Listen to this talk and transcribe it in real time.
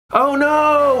Oh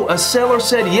no! A seller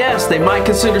said yes, they might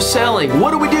consider selling.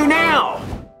 What do we do now?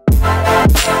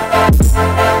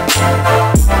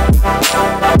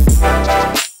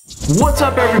 What's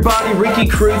up everybody? Ricky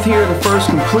Carruth here, the first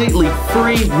completely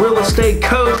free real estate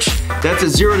coach. That's at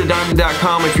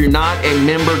ZeroToDiamond.com. If you're not a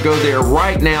member, go there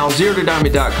right now,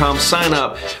 ZeroToDiamond.com, sign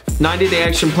up. 90-day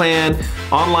action plan,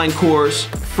 online course,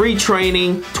 free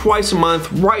training twice a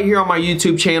month right here on my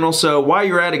YouTube channel. So while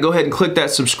you're at it, go ahead and click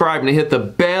that subscribe and hit the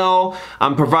bell.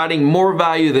 I'm providing more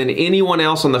value than anyone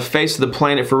else on the face of the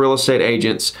planet for real estate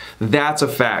agents. That's a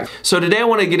fact. So today I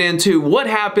want to get into what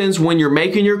happens when you're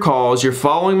making your calls, you're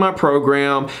following my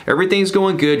program, everything's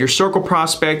going good, you're circle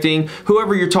prospecting,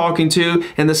 whoever you're talking to,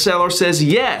 and the seller says,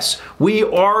 yes, we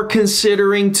are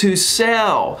considering to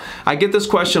sell. I get this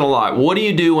question a lot. What do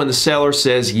you do when the seller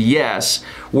says, yes,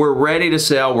 we're ready to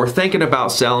sell, we're thinking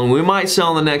about selling, we might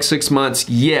sell in the next 6 months,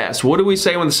 yes. What do we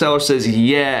say when the seller says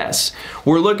yes?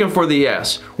 We're looking for the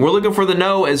yes. We're looking for the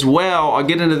no as well. I'll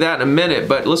get into that in a minute,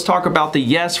 but let's talk about the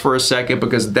yes for a second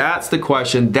because that's the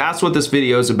question. That's what this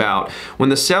video is about. When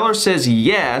the seller says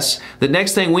yes, the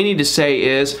next thing we need to say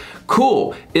is,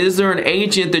 cool, is there an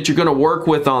agent that you're gonna work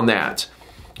with on that?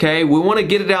 Okay, we want to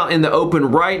get it out in the open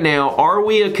right now. Are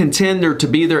we a contender to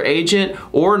be their agent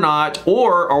or not?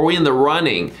 Or are we in the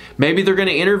running? Maybe they're going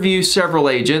to interview several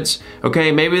agents.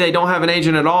 Okay, maybe they don't have an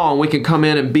agent at all and we can come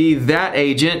in and be that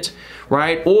agent,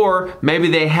 right? Or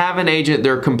maybe they have an agent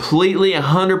they're completely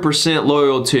 100%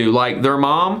 loyal to, like their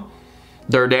mom,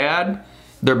 their dad,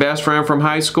 their best friend from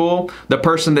high school, the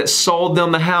person that sold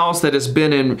them the house, that has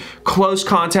been in close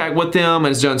contact with them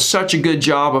and has done such a good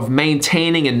job of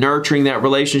maintaining and nurturing that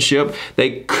relationship.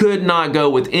 They could not go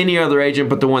with any other agent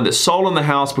but the one that sold them the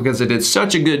house because they did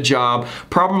such a good job,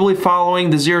 probably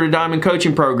following the Zero to Diamond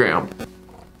coaching program.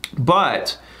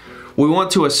 But we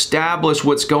want to establish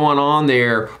what's going on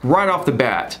there right off the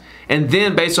bat. And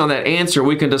then based on that answer,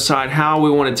 we can decide how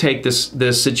we want to take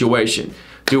this situation.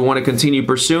 Do we want to continue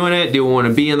pursuing it? Do we want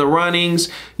to be in the runnings?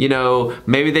 You know,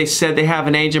 maybe they said they have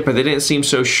an agent, but they didn't seem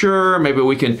so sure. Maybe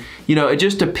we can, you know, it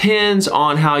just depends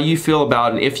on how you feel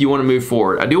about it and if you want to move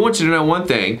forward. I do want you to know one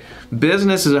thing.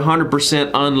 Business is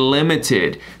 100%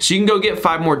 unlimited. So you can go get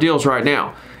 5 more deals right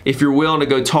now if you're willing to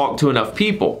go talk to enough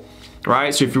people,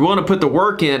 right? So if you're willing to put the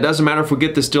work in, it doesn't matter if we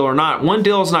get this deal or not. One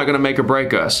deal is not going to make or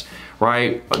break us,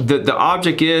 right? The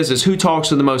object is who talks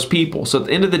to the most people. So at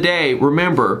the end of the day,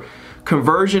 remember,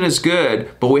 conversion is good,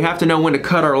 but we have to know when to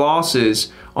cut our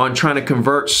losses on trying to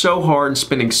convert so hard and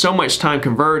spending so much time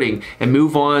converting and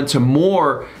move on to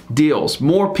more deals,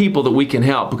 more people that we can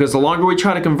help. Because the longer we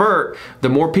try to convert, the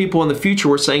more people in the future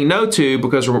we're saying no to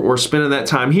because we're spending that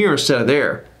time here instead of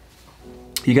there.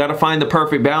 You got to find the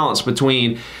perfect balance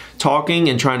between talking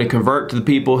and trying to convert to the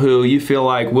people who you feel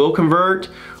like will convert,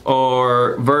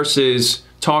 or versus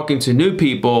talking to new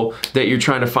people that you're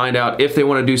trying to find out if they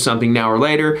want to do something now or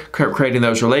later, creating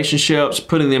those relationships,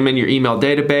 putting them in your email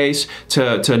database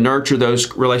to nurture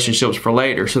those relationships for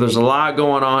later. So there's a lot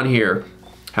going on here.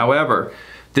 However,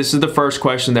 this is the first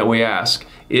question that we ask.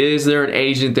 Is there an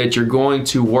agent that you're going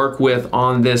to work with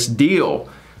on this deal?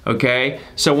 Okay,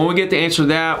 so when we get the answer to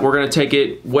that, we're going to take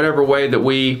it whatever way that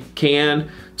we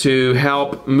can to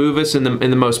help move us in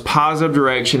the most positive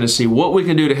direction and see what we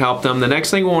can do to help them. The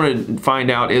next thing we want to find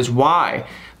out is why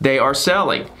they are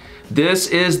selling. This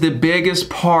is the biggest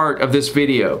part of this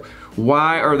video.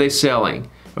 Why are they selling?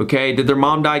 Okay, did their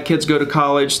mom die, kids go to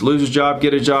college, lose a job,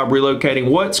 get a job, relocating?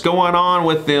 What's going on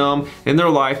with them in their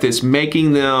life that's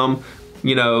making them,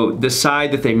 you know,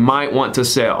 decide that they might want to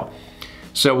sell?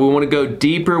 So we want to go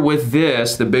deeper with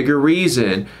this, the bigger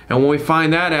reason, and when we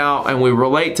find that out and we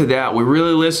relate to that, we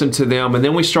really listen to them, and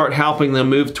then we start helping them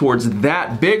move towards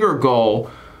that bigger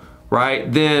goal, right?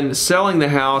 Then selling the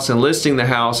house and listing the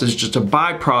house is just a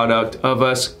byproduct of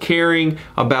us caring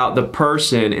about the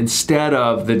person instead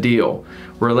of the deal.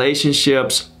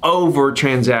 Relationships over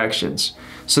transactions.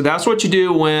 So that's what you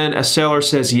do when a seller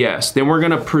says yes. Then we're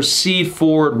going to proceed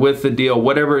forward with the deal,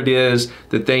 whatever it is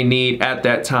that they need at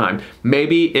that time.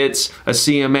 Maybe it's a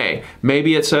CMA.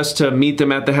 Maybe it's us to meet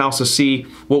them at the house to see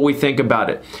what we think about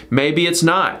it. Maybe it's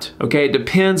not. Okay, it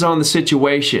depends on the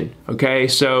situation. Okay,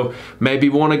 so maybe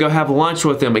we want to go have lunch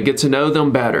with them and get to know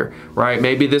them better, right?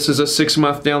 Maybe this is a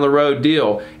 6-month down the road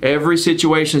deal. Every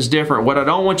situation is different. What I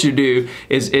don't want you to do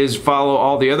is follow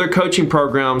all the other coaching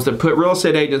programs that put real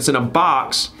estate agents in a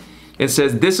box and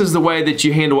says this is the way that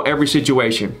you handle every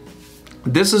situation.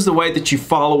 This is the way that you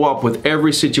follow up with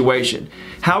every situation.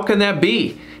 How can that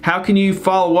be? How can you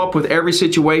follow up with every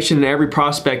situation and every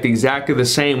prospect exactly the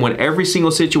same when every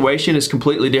single situation is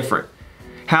completely different?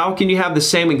 How can you have the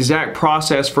same exact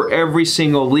process for every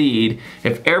single lead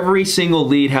if every single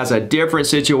lead has a different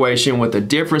situation with a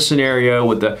different scenario,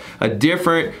 with a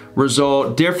different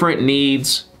result, different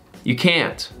needs? You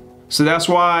can't. So that's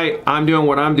why I'm doing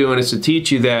what I'm doing, is to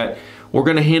teach you that we're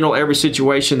going to handle every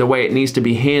situation the way it needs to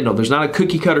be handled. There's not a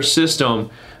cookie cutter system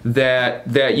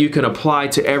that you can apply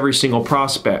to every single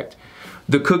prospect.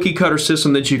 The cookie cutter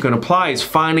system that you can apply is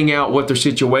finding out what their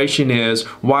situation is,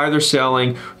 why they're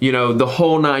selling, the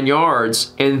whole 9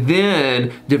 yards, and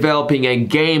then developing a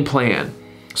game plan.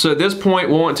 So at this point,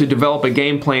 we want to develop a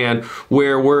game plan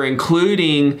where we're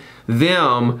including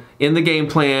them in the game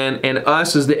plan and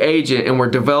us as the agent, and we're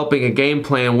developing a game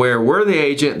plan where we're the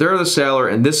agent, they're the seller,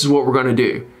 and this is what we're going to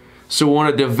do. So we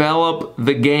want to develop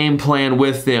the game plan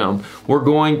with them. We're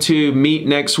going to meet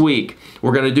next week.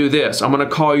 We're going to do this. I'm going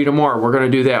to call you tomorrow. We're going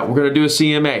to do that. We're going to do a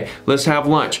CMA. Let's have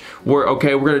lunch. We're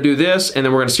going to do this, and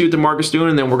then we're going to see what the market's doing,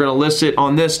 and then we're going to list it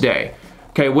on this day.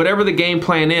 Okay, whatever the game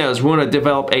plan is, we want to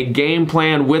develop a game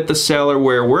plan with the seller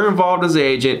where we're involved as the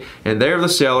agent and they're the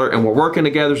seller, and we're working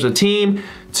together as a team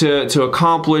to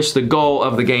accomplish the goal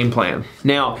of the game plan.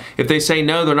 Now, if they say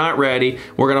no, they're not ready,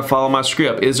 we're going to follow my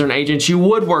script. Is there an agent you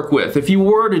would work with if you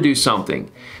were to do something?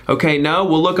 Okay, no,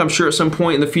 well look, I'm sure at some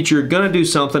point in the future you're going to do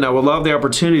something. I would love the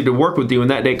opportunity to work with you when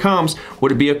that day comes.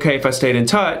 Would it be okay if I stayed in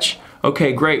touch?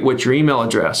 Okay, great. What's your email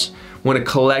address? Want to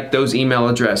collect those email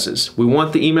addresses. We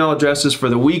want the email addresses for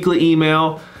the weekly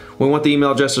email. We want the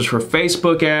email addresses for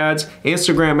Facebook ads,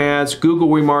 Instagram ads, Google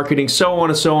remarketing, so on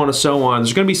and so on and so on.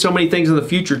 There's going to be so many things in the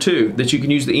future too that you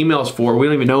can use the emails for we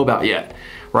don't even know about yet,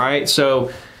 right?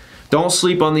 So don't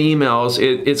sleep on the emails.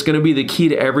 It's going to be the key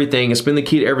to everything. It's been the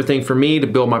key to everything for me to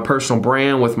build my personal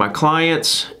brand with my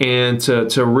clients and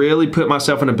to really put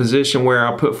myself in a position where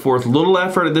I put forth little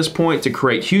effort at this point to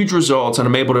create huge results, and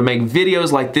I'm able to make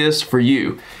videos like this for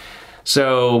you.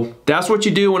 So that's what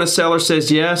you do when a seller says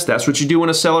yes. That's what you do when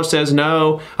a seller says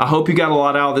no. I hope you got a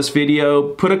lot out of this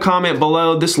video. Put a comment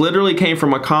below. This literally came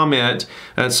from a comment.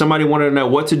 Somebody wanted to know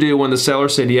what to do when the seller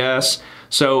said yes.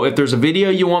 So if there's a video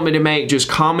you want me to make, just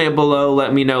comment below.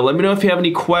 Let me know. Let me know if you have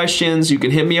any questions. You can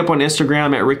hit me up on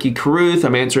Instagram at Ricky Carruth.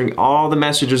 I'm answering all the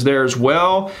messages there as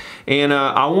well. And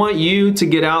I want you to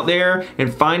get out there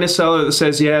and find a seller that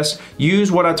says yes.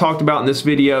 Use what I talked about in this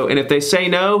video. And if they say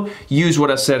no, use what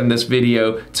I said in this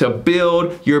video to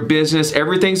build your business.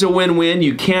 Everything's a win-win.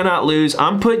 You cannot lose.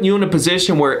 I'm putting you in a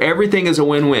position where everything is a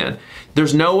win-win.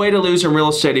 There's no way to lose in real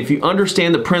estate if you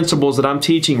understand the principles that I'm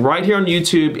teaching right here on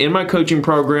YouTube, in my coaching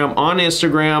program, on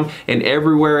Instagram, and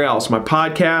everywhere else. My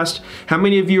podcast. How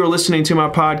many of you are listening to my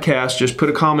podcast? Just put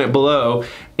a comment below.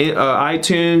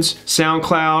 iTunes,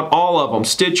 SoundCloud, all of them.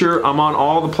 Stitcher, I'm on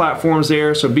all the platforms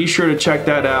there, so be sure to check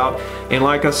that out. And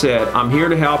like I said, I'm here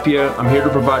to help you. I'm here to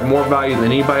provide more value than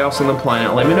anybody else on the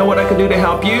planet. Let me know what I can do to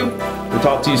help you. We'll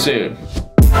talk to you soon.